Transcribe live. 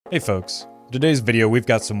Hey folks, in today's video we've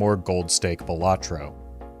got some more Gold Stake Balatro.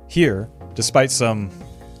 Here, despite some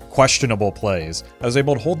questionable plays, I was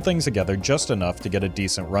able to hold things together just enough to get a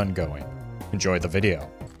decent run going. Enjoy the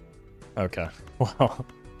video. Okay, well,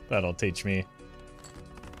 that'll teach me.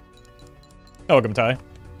 Welcome, Ty.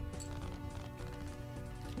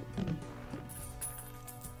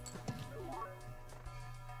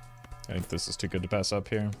 I think this is too good to pass up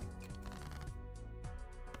here.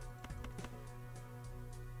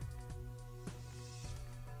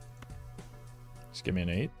 Just give me an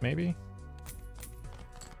 8, maybe?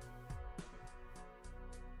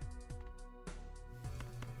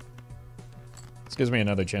 This gives me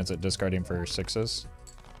another chance at discarding for 6s.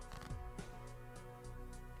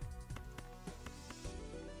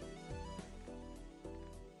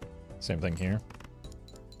 Same thing here.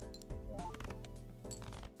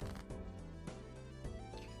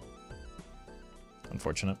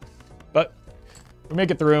 Unfortunate. But we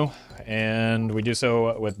make it through, and we do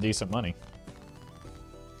so with decent money.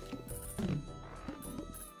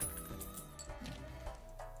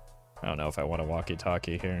 I don't know if I want a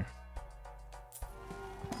walkie-talkie here.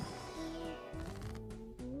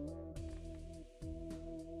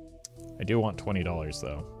 I do want $20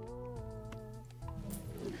 though.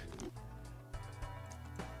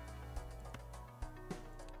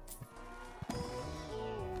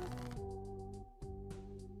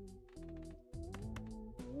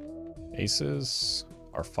 Aces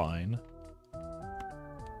are fine.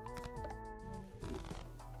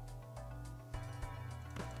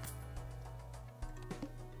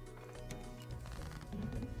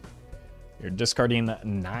 You're discarding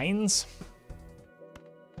 9s?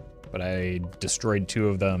 But I destroyed 2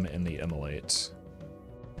 of them in the immolate.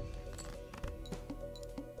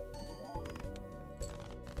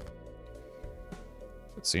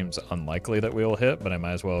 It seems unlikely that we'll hit, but I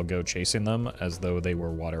might as well go chasing them as though they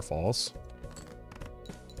were waterfalls.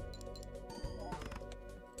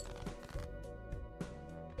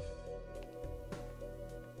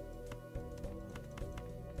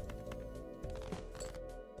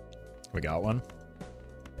 We got one.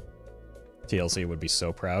 TLC would be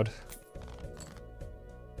so proud.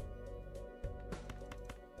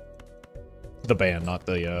 The band, not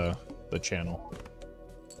the channel.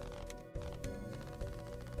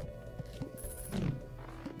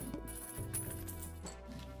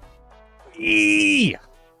 Eee!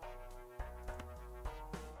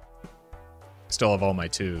 Still have all my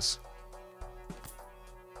 2s.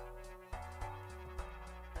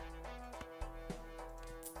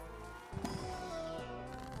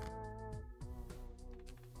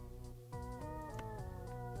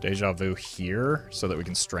 Deja vu here so that we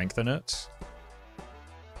can strengthen it.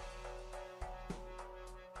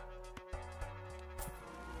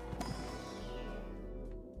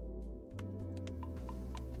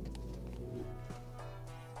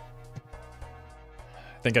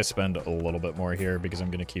 I think I spend a little bit more here because I'm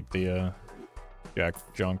going to keep the Jack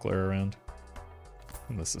Jonkler around.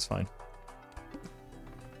 And this is fine.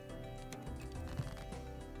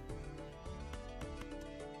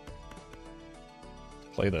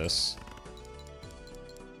 Play this.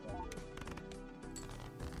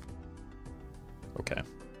 Okay.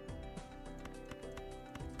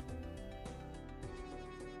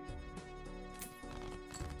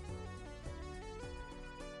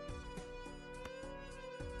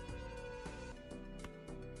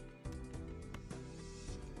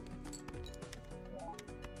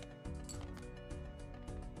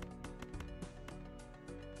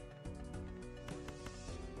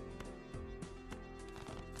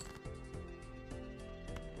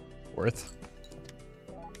 Worth.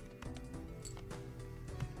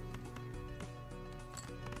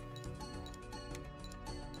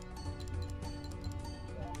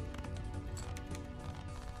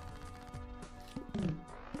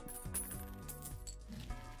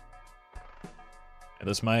 And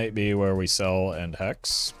this might be where we sell and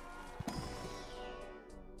hex.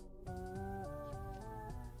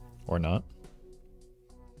 Or not.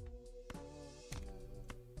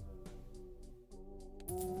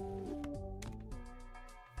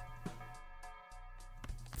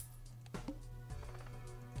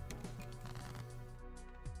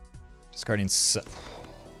 Discarding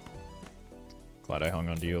Glad I hung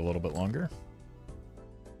on to you a little bit longer.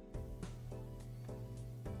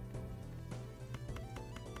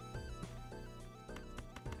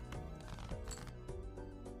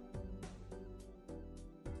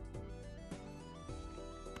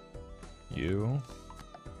 You.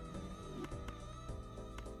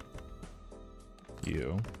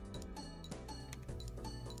 You.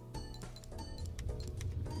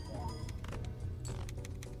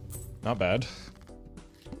 Not bad.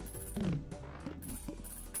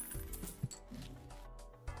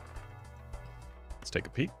 take a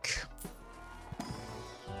peek.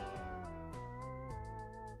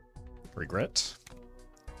 Regret.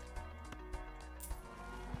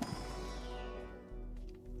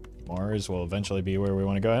 Mars will eventually be where we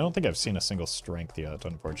want to go. I don't think I've seen a single strength yet,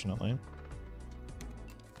 unfortunately.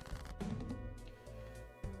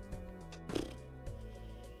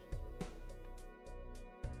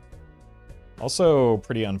 Also,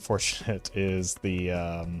 pretty unfortunate is the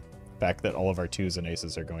fact that all of our 2s and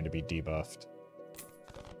aces are going to be debuffed.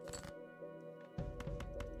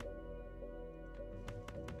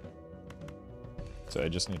 So I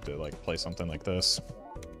just need to, like, play something like this.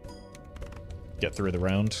 Get through the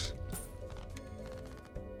round.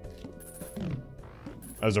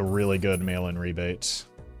 That was a really good mail-in rebate.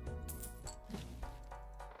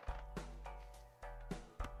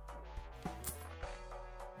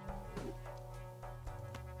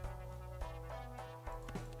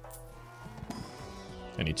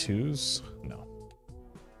 Any 2s? No.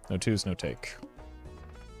 No 2s, no take.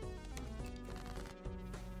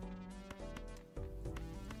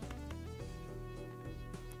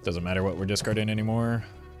 Doesn't matter what we're discarding anymore.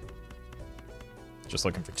 Just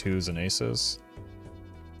looking for 2s and aces.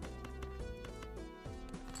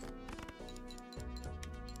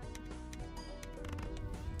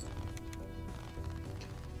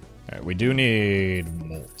 Alright, we do need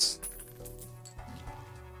Molt.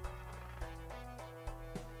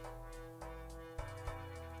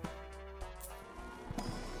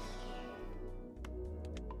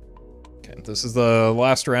 Okay, this is the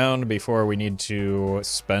last round before we need to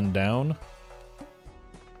spend down.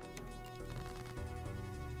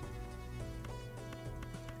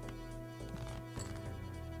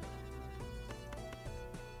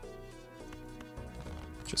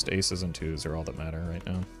 Just aces and 2s are all that matter right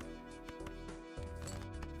now.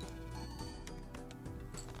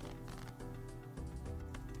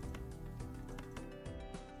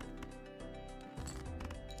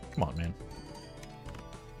 Come on, man.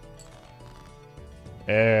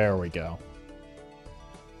 There we go.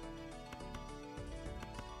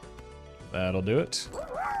 That'll do it.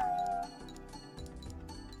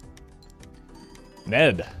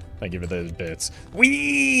 Ned, thank you for those bits.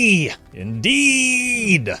 Wee!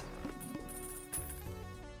 Indeed!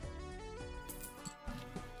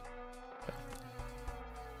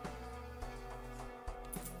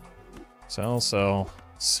 Sell.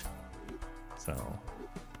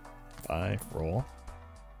 Buy, roll.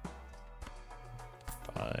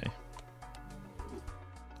 Buy.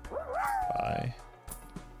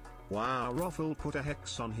 Wow, Roffle put a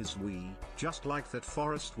hex on his Wii, just like that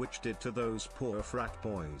Forest Witch did to those poor frat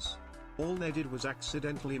boys. All they did was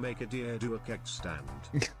accidentally make a deer do a keg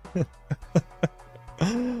stand.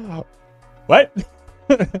 What?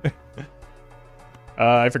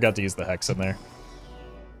 I forgot to use the hex in there.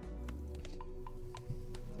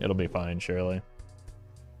 It'll be fine, surely.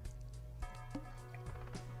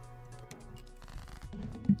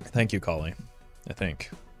 Thank you, Collie. I think.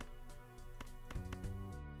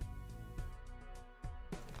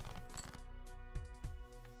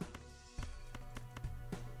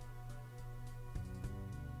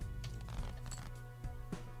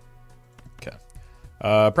 Okay.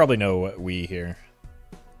 Probably no we here.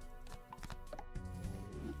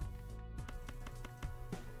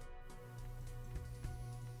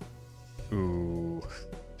 Ooh.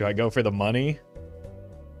 Do I go for the money?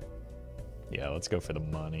 Yeah, let's go for the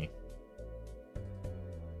money.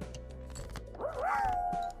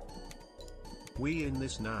 We in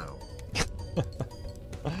this now.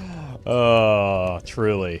 Oh,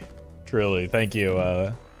 truly. Truly. Thank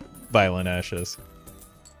you, Violent Ashes.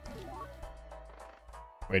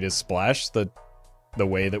 Wait, is Splash the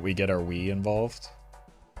way that we get our Wii involved?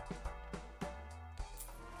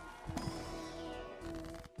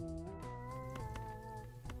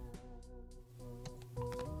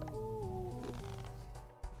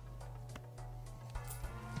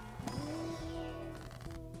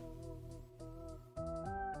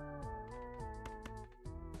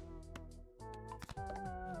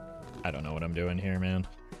 I don't know what I'm doing here, man.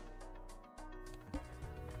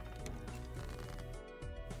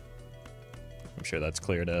 I'm sure that's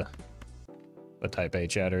clear to the Type A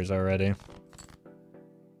chatters already.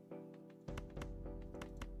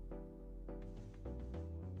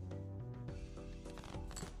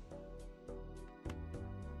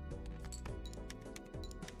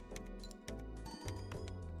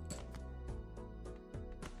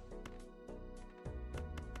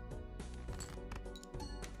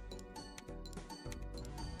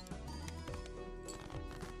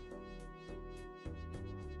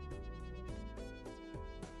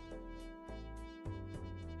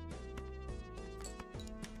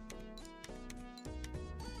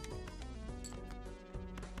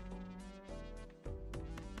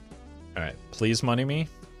 Alright, please money me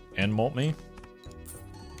and molt me.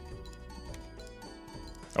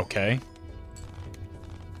 Okay.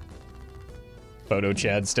 Photo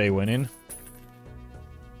Chad stay winning.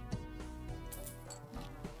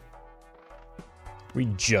 We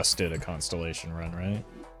just did a constellation run, right?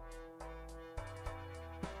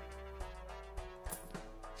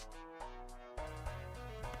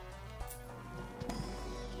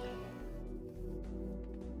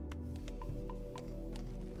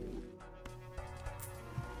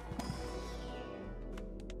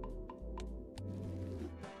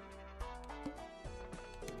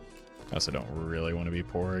 I also don't really want to be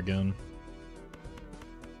poor again.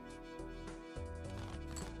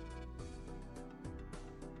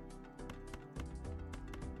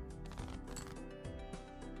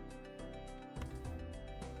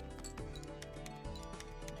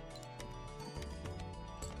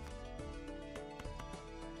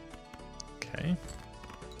 Okay.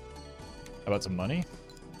 How about some money?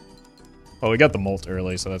 Well, we got the molt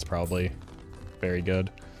early, so that's probably very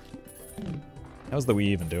good. How's the Wii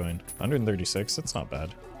even doing? 136? That's not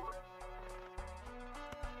bad.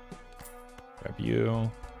 Grab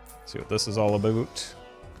you. See what this is all about.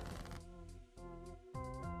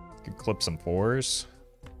 Could clip some 4s.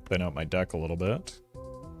 Thin out my deck a little bit.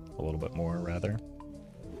 A little bit more, rather.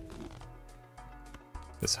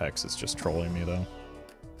 This Hex is just trolling me, though.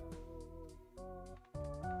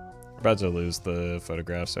 We're about to lose the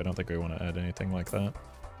photographs, so I don't think we want to add anything like that.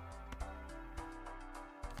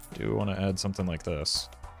 Do want to add something like this.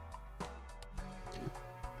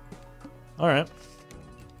 Alright.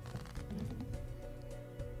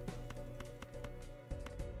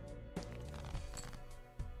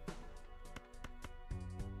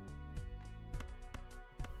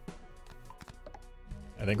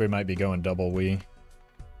 I think we might be going double Wii.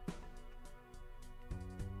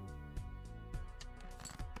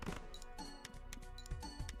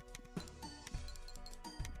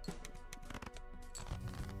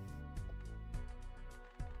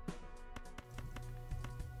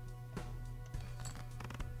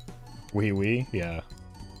 Oui, yeah.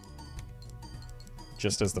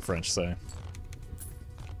 Just as the French say.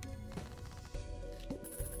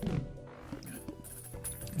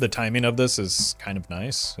 The timing of this is kind of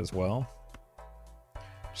nice as well.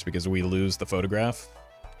 Just because we lose the photograph.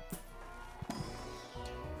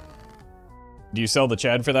 Do you sell the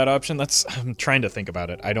Chad for that option? I'm trying to think about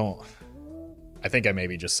it. I think I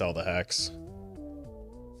maybe just sell the Hex.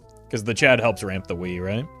 Because the Chad helps ramp the Wii,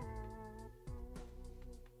 right?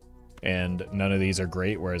 And none of these are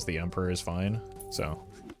great, whereas the Emperor is fine. So,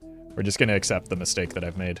 we're just going to accept the mistake that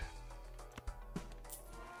I've made.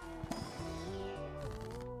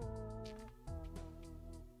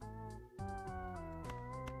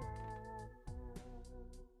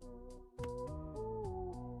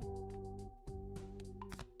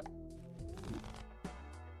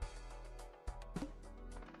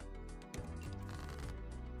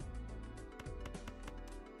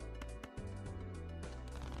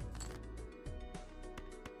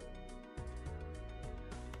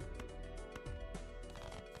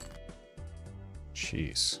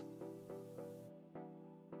 Jeez.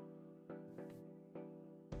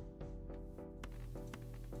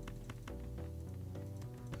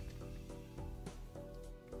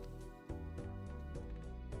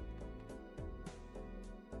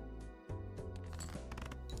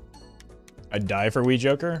 I'd die for Wii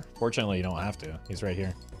Joker? Fortunately, you don't have to. He's right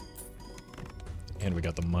here. And we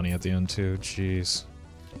got the money at the end, too. Jeez.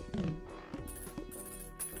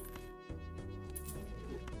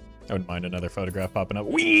 I wouldn't mind another photograph popping up.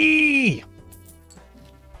 Whee!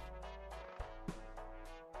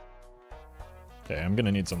 Okay, I'm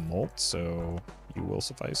gonna need some molt, so you will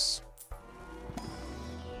suffice.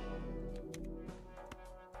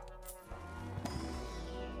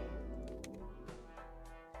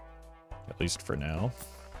 At least for now.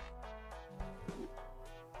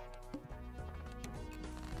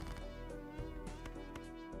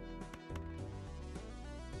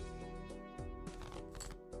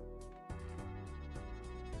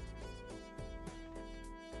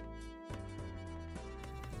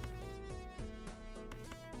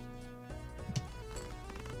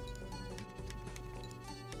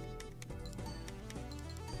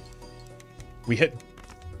 We hit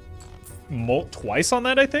molt twice on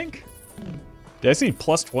that, I think? Did I see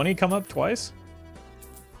plus 20 come up twice?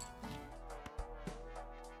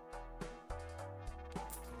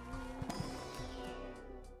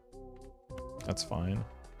 That's fine.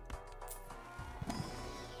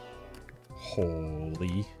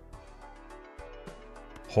 Holy.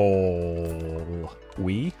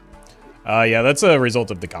 Yeah, that's a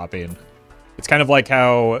result of the copying. It's kind of like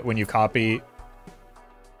how when you copy...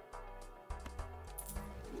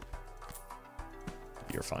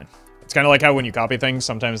 You're fine. It's kind of like how when you copy things,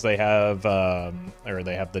 sometimes they have, or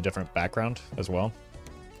they have the different background as well.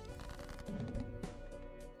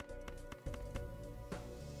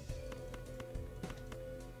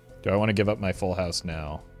 Do I want to give up my full house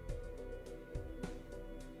now?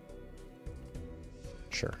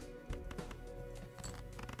 Sure.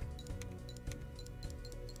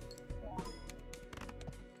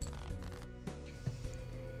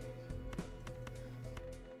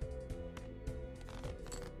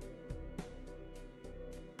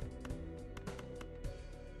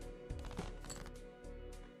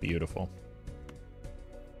 Beautiful.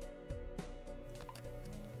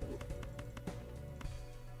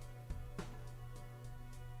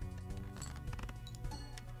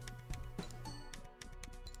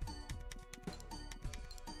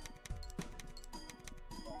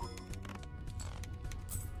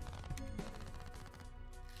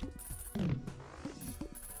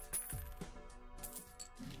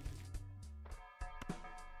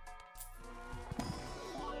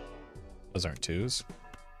 Those aren't twos.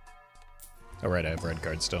 Oh, right, I have red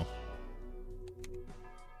cards still.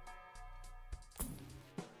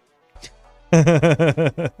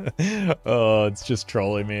 Oh, it's just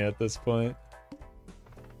trolling me at this point.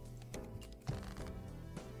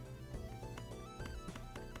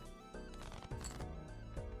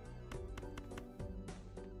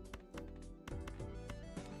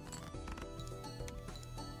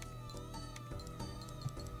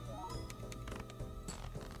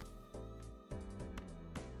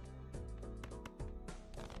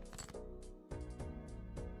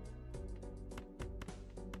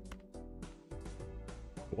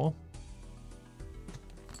 Cool.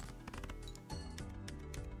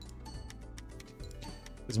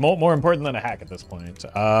 Is molt more important than a hack at this point?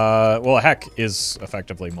 Well, a hack is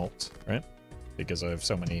effectively molt, right? Because I have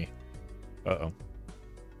so many... Uh-oh.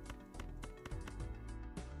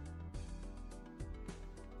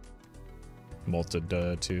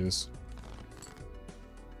 Molted twos.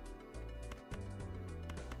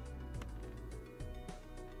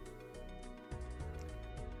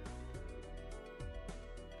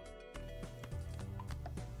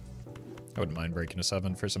 I wouldn't mind breaking a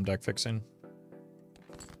 7 for some deck fixing.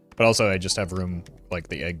 But also, I just have room, like,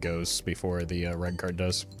 the egg goes before the red card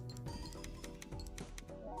does.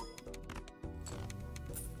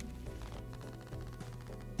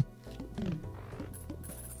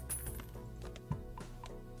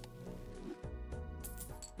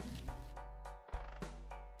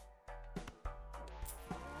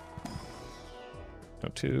 No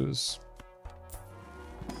twos.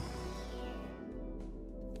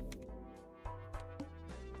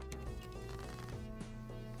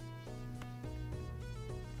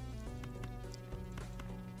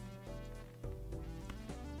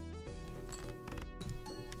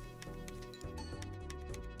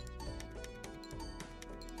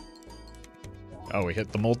 Oh, we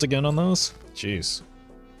hit the molt again on those? Jeez.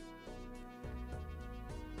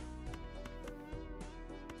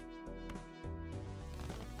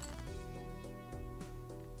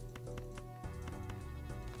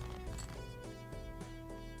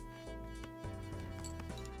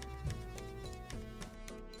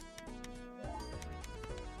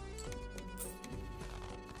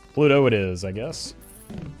 Pluto it is, I guess.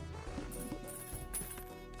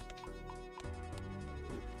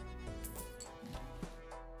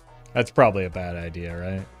 That's probably a bad idea,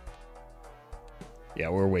 right? Yeah,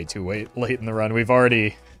 we're way too late in the run. We've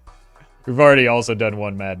already also done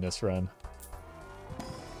one madness run.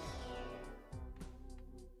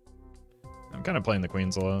 I'm kind of playing the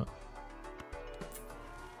queens a lot.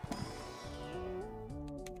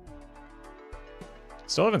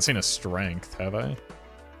 Still haven't seen a strength, have I?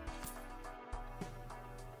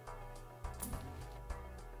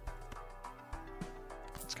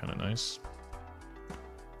 It's kind of nice.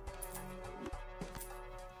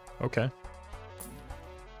 Okay.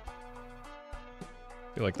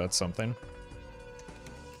 Feel like that's something.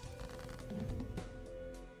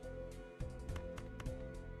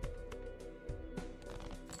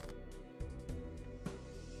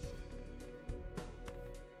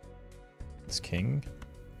 It's king.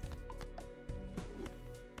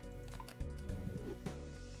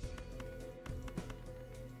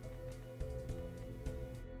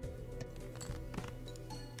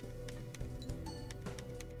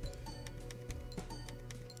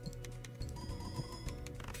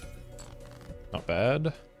 Not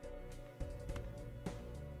bad.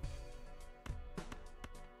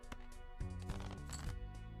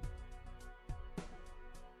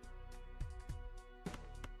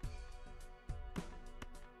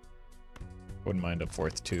 Wouldn't mind a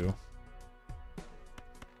fourth two.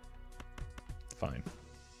 Fine.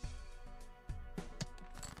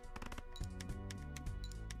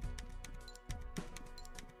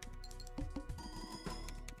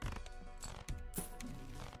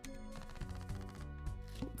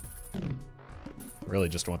 Really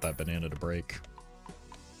just want that banana to break.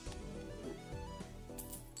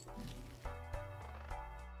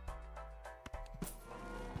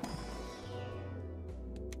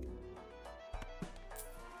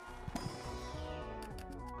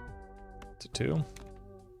 To 2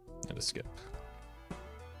 and a skip.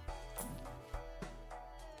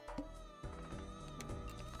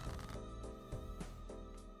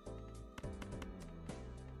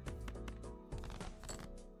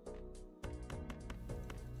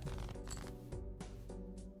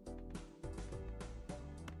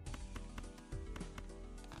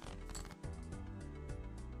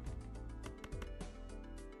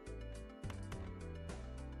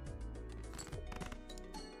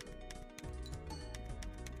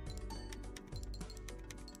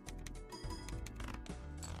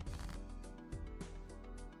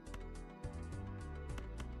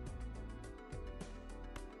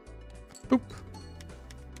 Boop.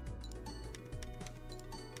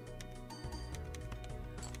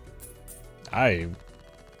 I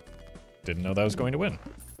didn't know that was going to win.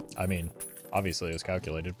 I mean, obviously it was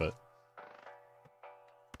calculated, but...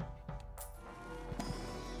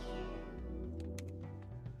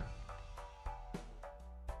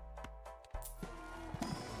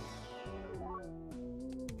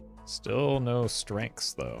 Still no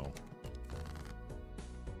strengths, though.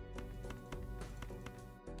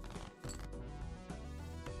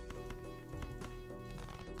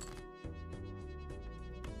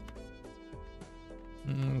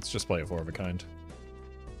 Let's just play a 4 of a kind.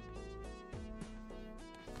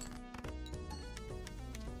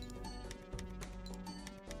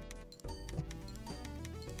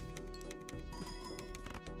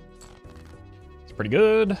 It's pretty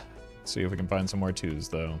good. Let's see if we can find some more 2s,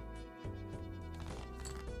 though.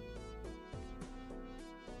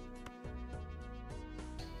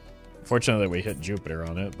 Fortunately, we hit Jupiter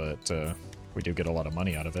on it, but we do get a lot of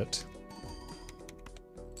money out of it.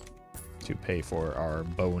 To pay for our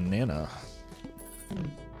banana.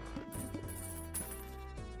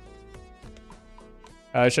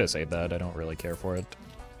 I should have saved that. I don't really care for it.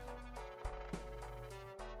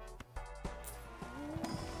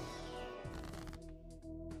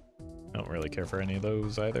 I don't really care for any of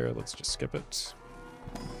those either. Let's just skip it.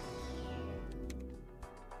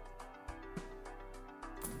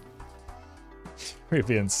 We'd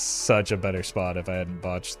be in such a better spot if I hadn't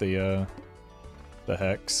botched the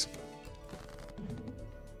hex.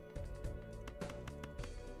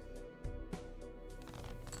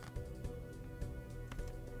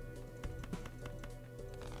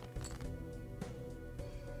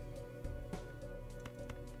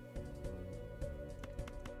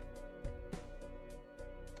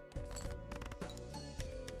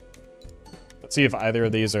 Let's see if either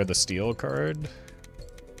of these are the steel card.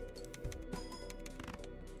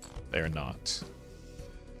 They're not.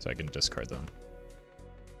 So I can discard them.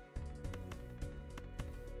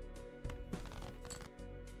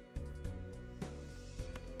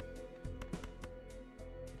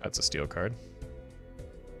 That's a steel card.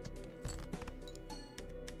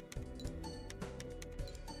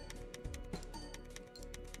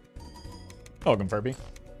 Welcome, Furby.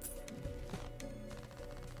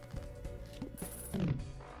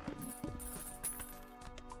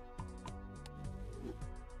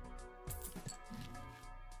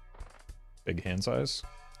 Big hand size.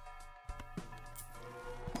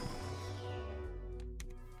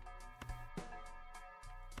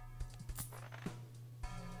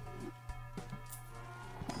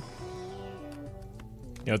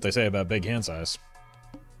 You know what they say about big hand size?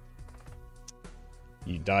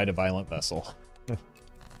 You died a violent vessel.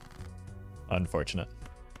 Unfortunate.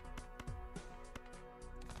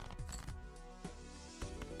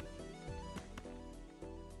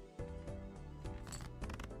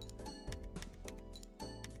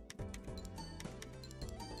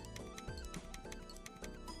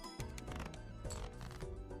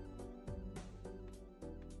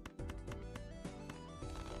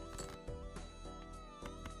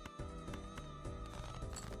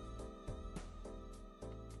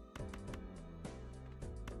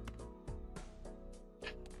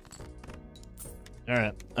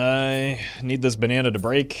 Alright, I need this banana to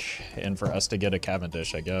break, and for us to get a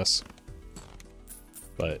Cavendish, I guess.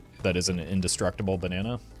 But that is an indestructible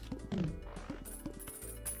banana.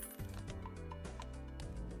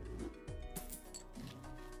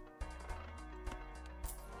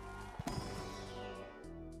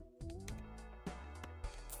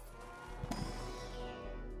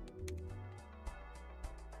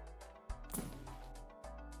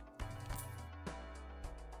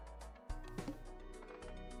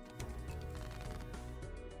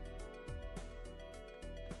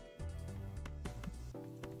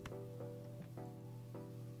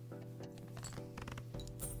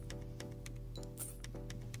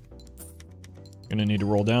 Gonna need to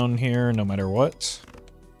roll down here no matter what.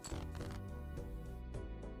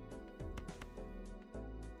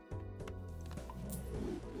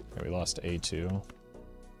 Okay, we lost A2.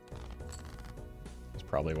 It's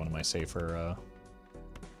probably one of my safer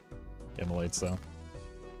immolates though.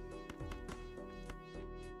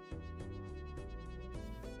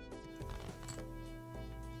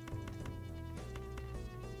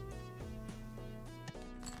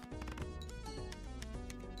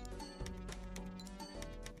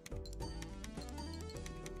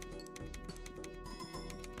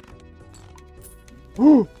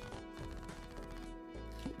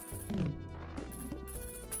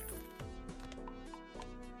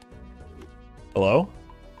 Hello?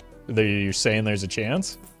 You're saying there's a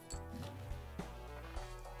chance?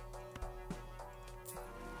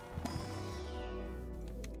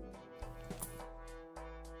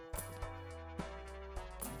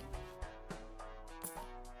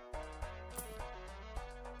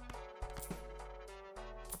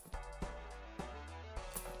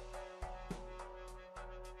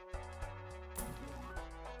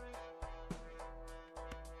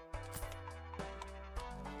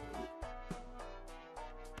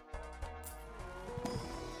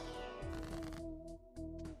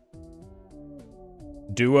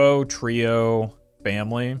 Duo, trio,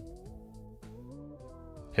 family.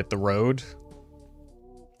 Hit the road.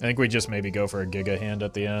 I think we just maybe go for a Giga hand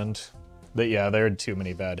at the end. But yeah, there are too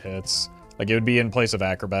many bad hits. Like, it would be in place of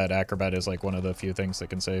Acrobat. Acrobat is like one of the few things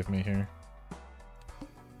that can save me here.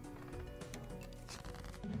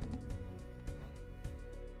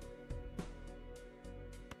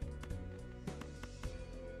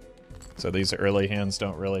 So these early hands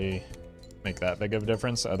don't really make that big of a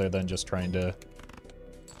difference, other than just trying to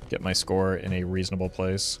get my score in a reasonable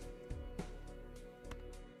place.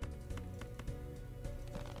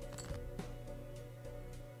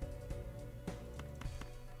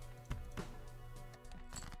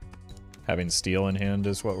 Having steel in hand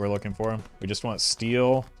is what we're looking for. We just want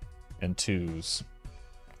steel and twos.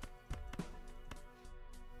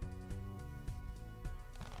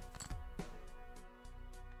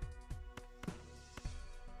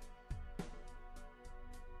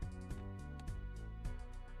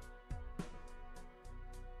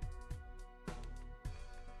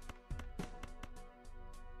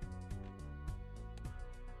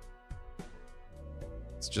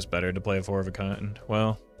 It's just better to play a 4 of a kind.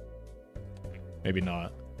 Well, maybe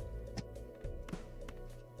not.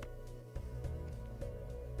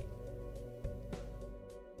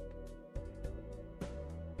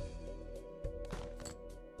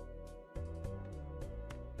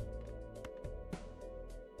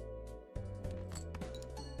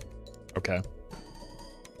 Okay.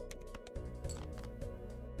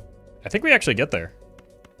 I think we actually get there.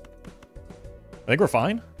 I think we're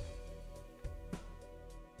fine.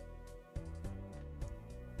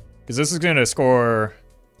 Because this is going to score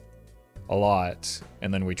a lot,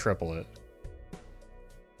 and then we triple it.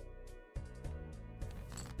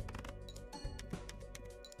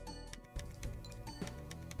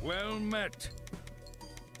 Well met.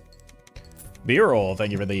 B-roll,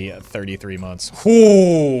 thank you for the 33 months.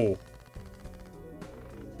 Whoo!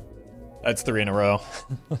 That's 3 in a row.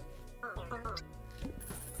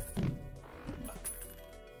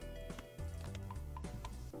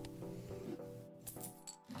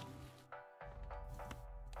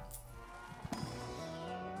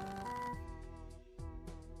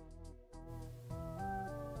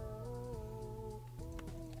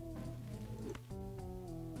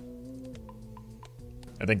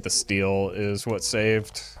 I think the steel is what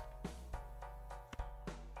saved,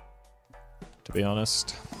 to be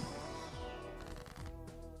honest.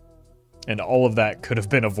 And all of that could have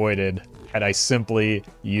been avoided had I simply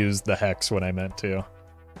used the hex when I meant to.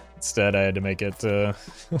 Instead, I had to make it a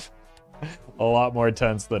lot more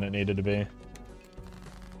tense than it needed to be.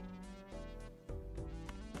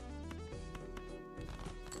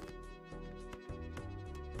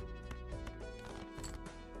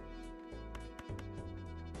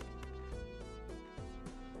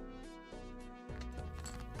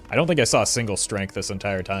 I don't think I saw a single strength this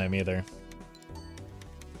entire time either.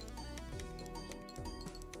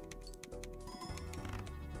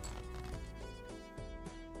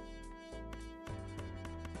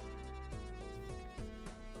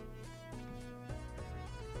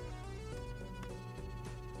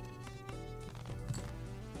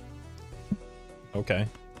 Okay.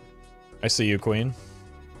 I see you, Queen.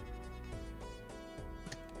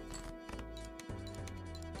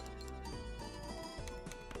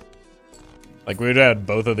 Like, we would have had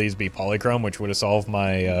both of these be polychrome, which would have solved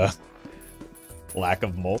my lack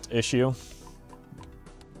of molt issue.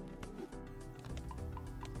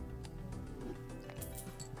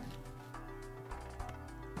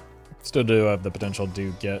 Still do have the potential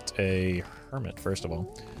to get a Hermit, first of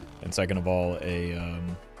all. And second of all, a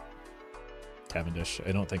Cavendish.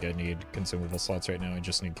 I don't think I need consumable slots right now. I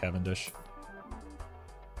just need Cavendish.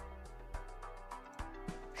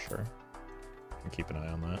 Sure. I can keep an eye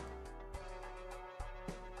on that.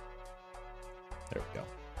 There we go.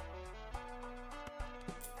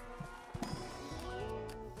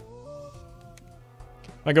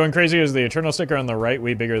 Am I going crazy? Is the Eternal sticker on the right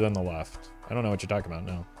way bigger than the left? I don't know what you're talking about.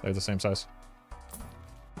 No, they're the same size.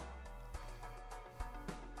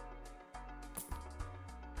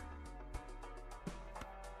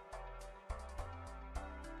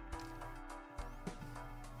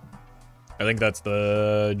 I think that's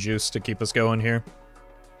the juice to keep us going here.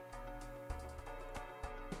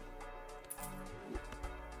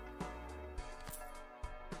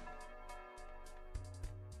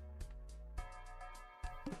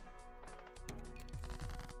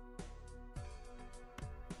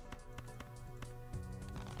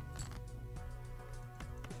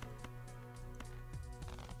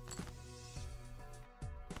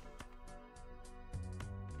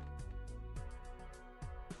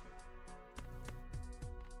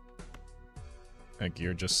 I think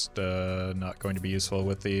you're just not going to be useful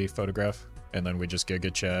with the photograph, and then we just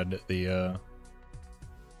Giga Chad the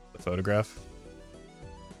photograph.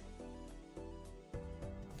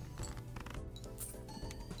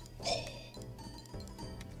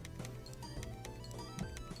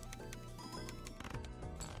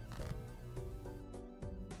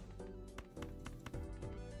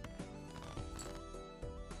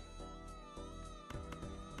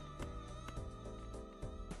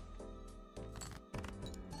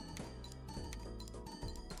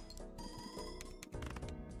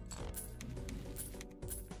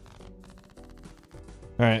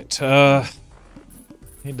 Alright,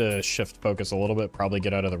 need to shift focus a little bit, probably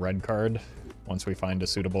get out of the red card once we find a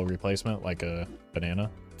suitable replacement, like a banana.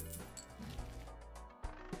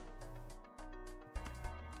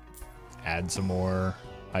 Add some more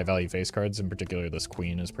high-value face cards, in particular this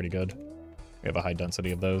queen is pretty good. We have a high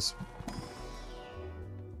density of those.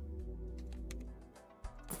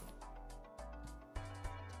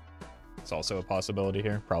 It's also a possibility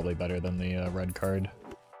here, probably better than the red card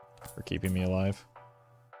for keeping me alive.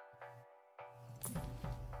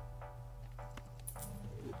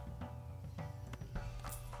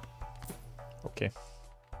 Okay.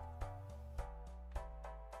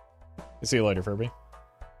 See you later, Furby.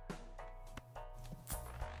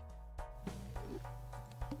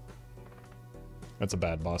 That's a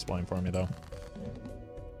bad boss blind for me, though.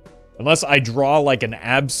 Unless I draw like an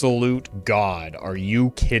absolute god. Are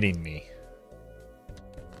you kidding me?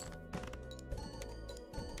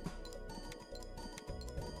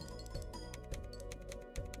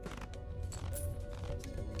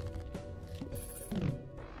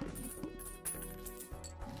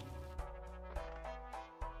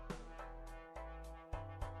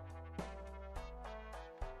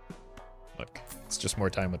 Look, it's just more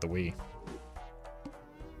time with the Wii.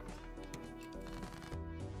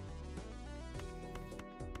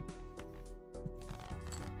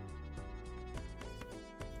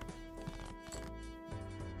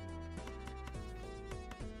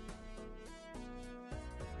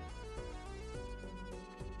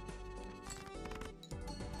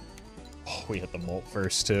 Oh, we hit the molt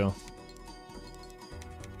first, too.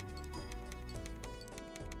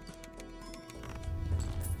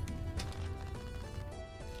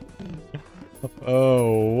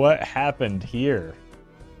 Oh, what happened here?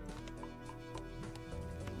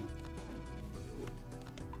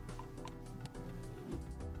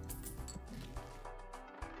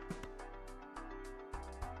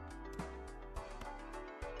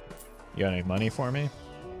 You got any money for me?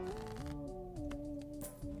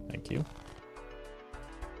 Thank you.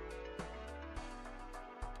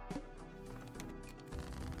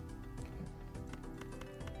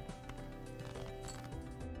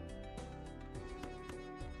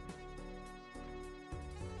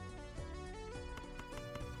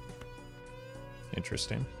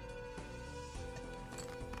 Interesting.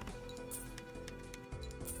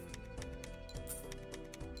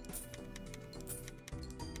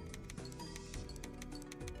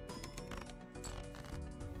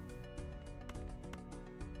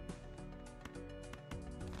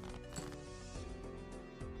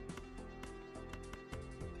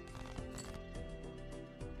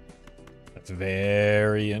 That's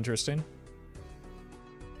very interesting.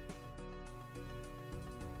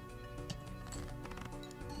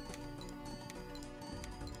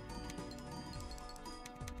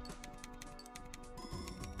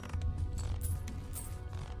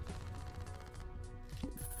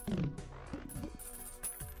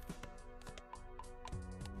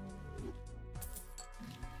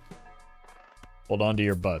 Hold on to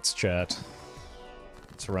your butts, chat.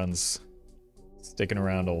 This run's sticking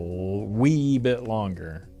around a wee bit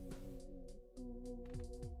longer.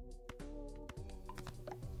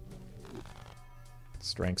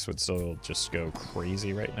 Strengths would still just go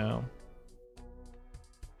crazy right now.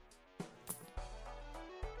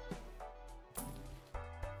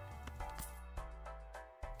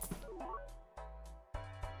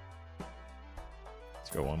 Let's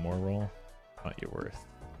go one more roll. Not your worth.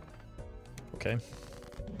 Okay.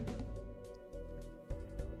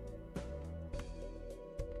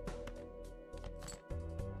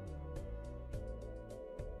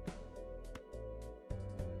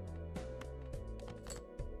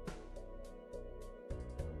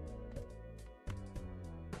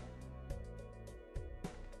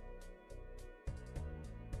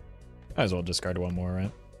 Might as well discard one more,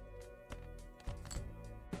 right?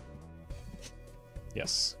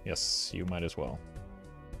 Yes, yes, you might as well.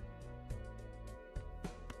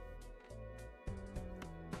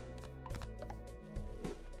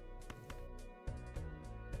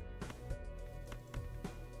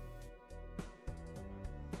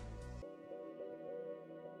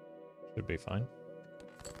 Should be fine.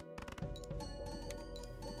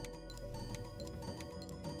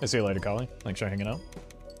 I see you later, Collie. Thanks for hanging out.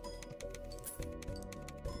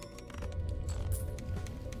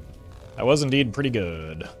 That was indeed pretty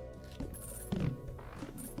good. I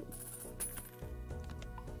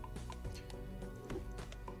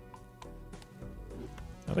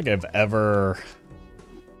don't think I've ever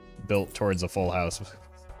built towards a full house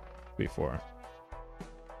before.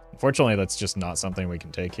 Unfortunately, that's just not something we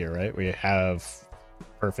can take here, right? We have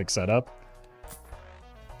perfect setup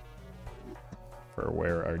for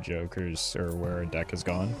where our jokers, or where our deck has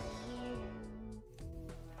gone.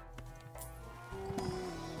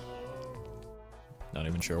 Not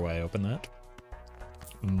even sure why I opened that.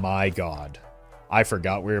 My god. I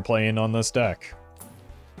forgot we were playing on this deck.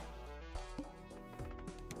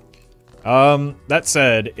 That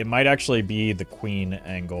said, it might actually be the queen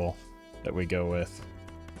angle that we go with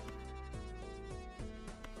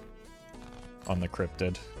on the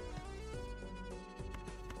cryptid.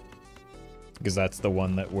 Because that's the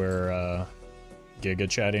one that we're giga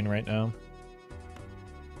chatting right now.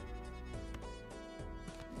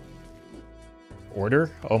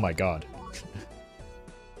 Order? Oh my god.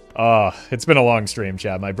 It's been a long stream,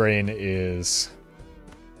 chat. My brain is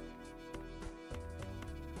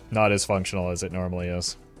not as functional as it normally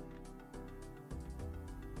is.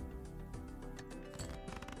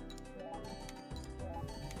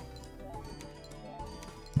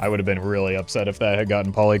 I would have been really upset if that had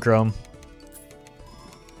gotten polychrome.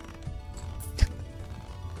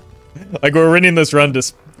 Like, we're winning this run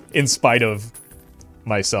just in spite of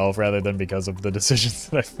myself rather than because of the decisions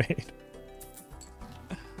that I've made.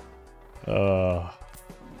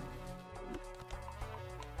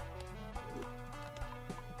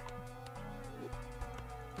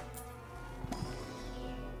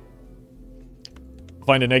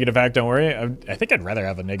 Find a negative hack, don't worry. I think I'd rather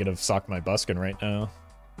have a negative sock my buskin right now.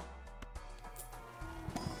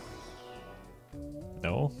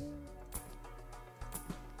 No?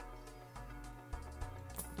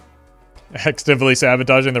 Actively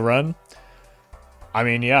sabotaging the run? I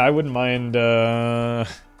mean, yeah, I wouldn't mind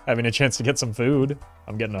having a chance to get some food.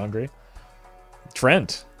 I'm getting hungry.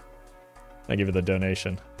 Trent, thank you for the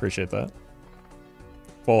donation. Appreciate that.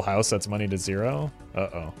 Full house, that's money to zero.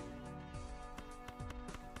 Uh-oh.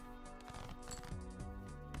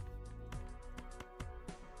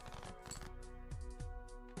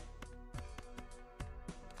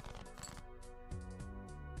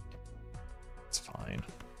 It's fine.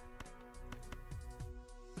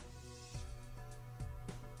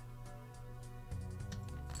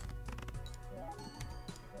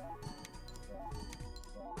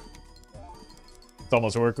 It's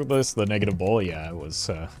almost worthless. The negative bowl, yeah, it was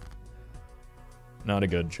not a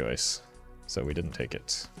good choice, so we didn't take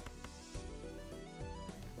it.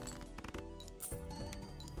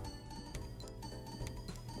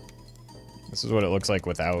 This is what it looks like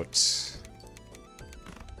without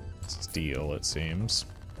steel, it seems.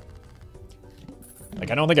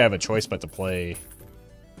 Like, I don't think I have a choice but to play.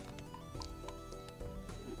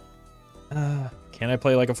 Can I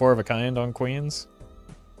play like a 4 of a kind on queens?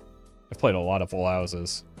 I've played a lot of full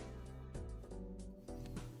houses.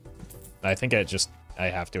 I think I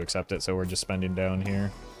have to accept it, so we're just spending down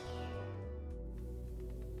here.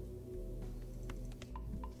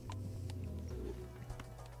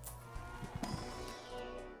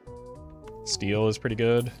 Steel is pretty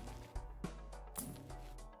good.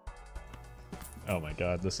 Oh my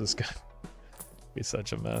god, this is gonna be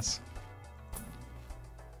such a mess.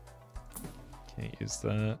 Can't use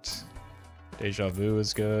that. Deja vu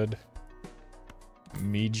is good.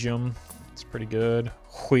 Medium. It's pretty good.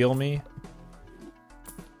 Wheel me.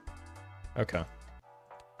 Okay.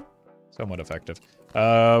 Somewhat effective.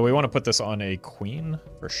 We want to put this on a queen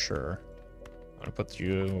for sure. I'm gonna put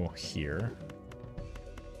you here.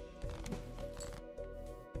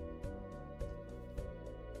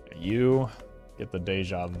 You get the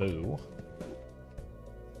deja vu.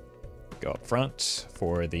 Go up front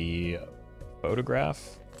for the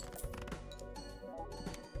photograph.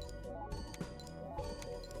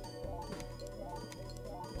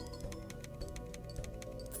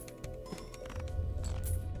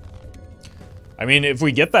 I mean, if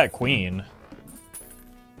we get that queen...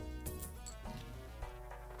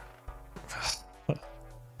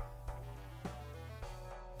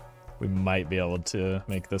 we might be able to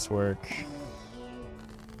make this work.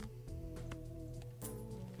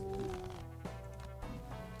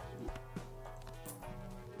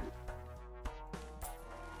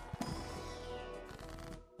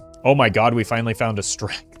 Oh my god, we finally found a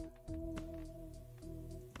strike.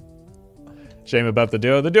 Shame about the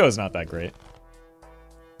duo. The duo's not that great.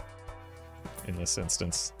 In this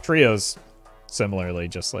instance. Trios, similarly,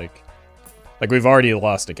 just like we've already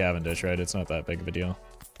lost to Cavendish, right? It's not that big of a deal.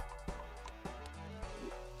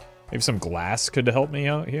 Maybe some glass could help me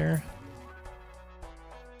out here.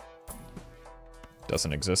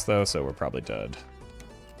 Doesn't exist though, so we're probably dead.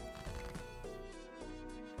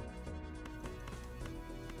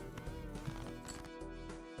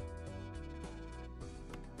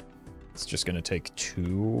 It's just gonna take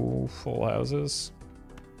 2 full houses.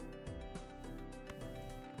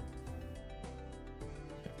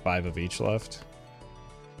 5 of each left.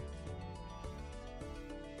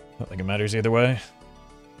 Not like it matters either way.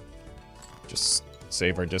 Just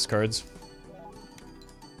save our discards.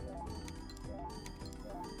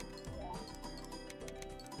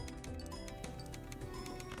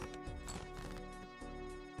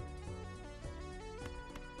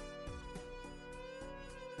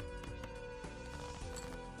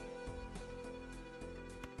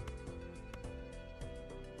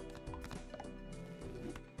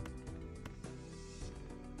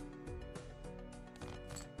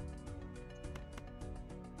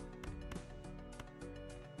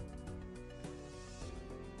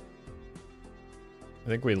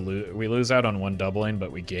 I think we lose out on 1 doubling,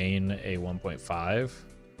 but we gain a 1.5.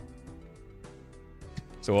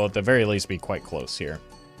 So we'll at the very least be quite close here.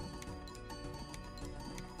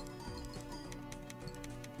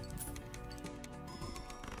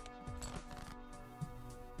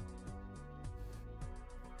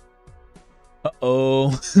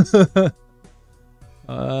 Uh-oh.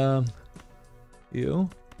 You?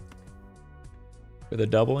 For the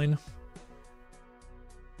doubling?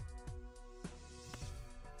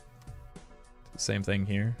 Same thing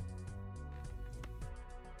here.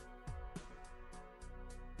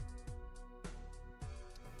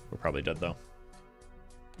 We're probably dead though.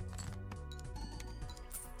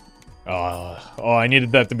 Oh, I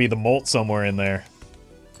needed that to be the molt somewhere in there.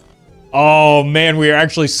 Oh man, we are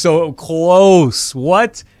actually so close.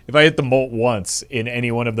 What? If I hit the molt once in any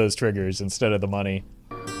one of those triggers instead of the money,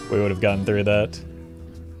 we would have gotten through that.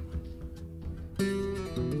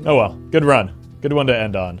 Oh well, good run. Good one to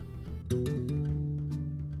end on.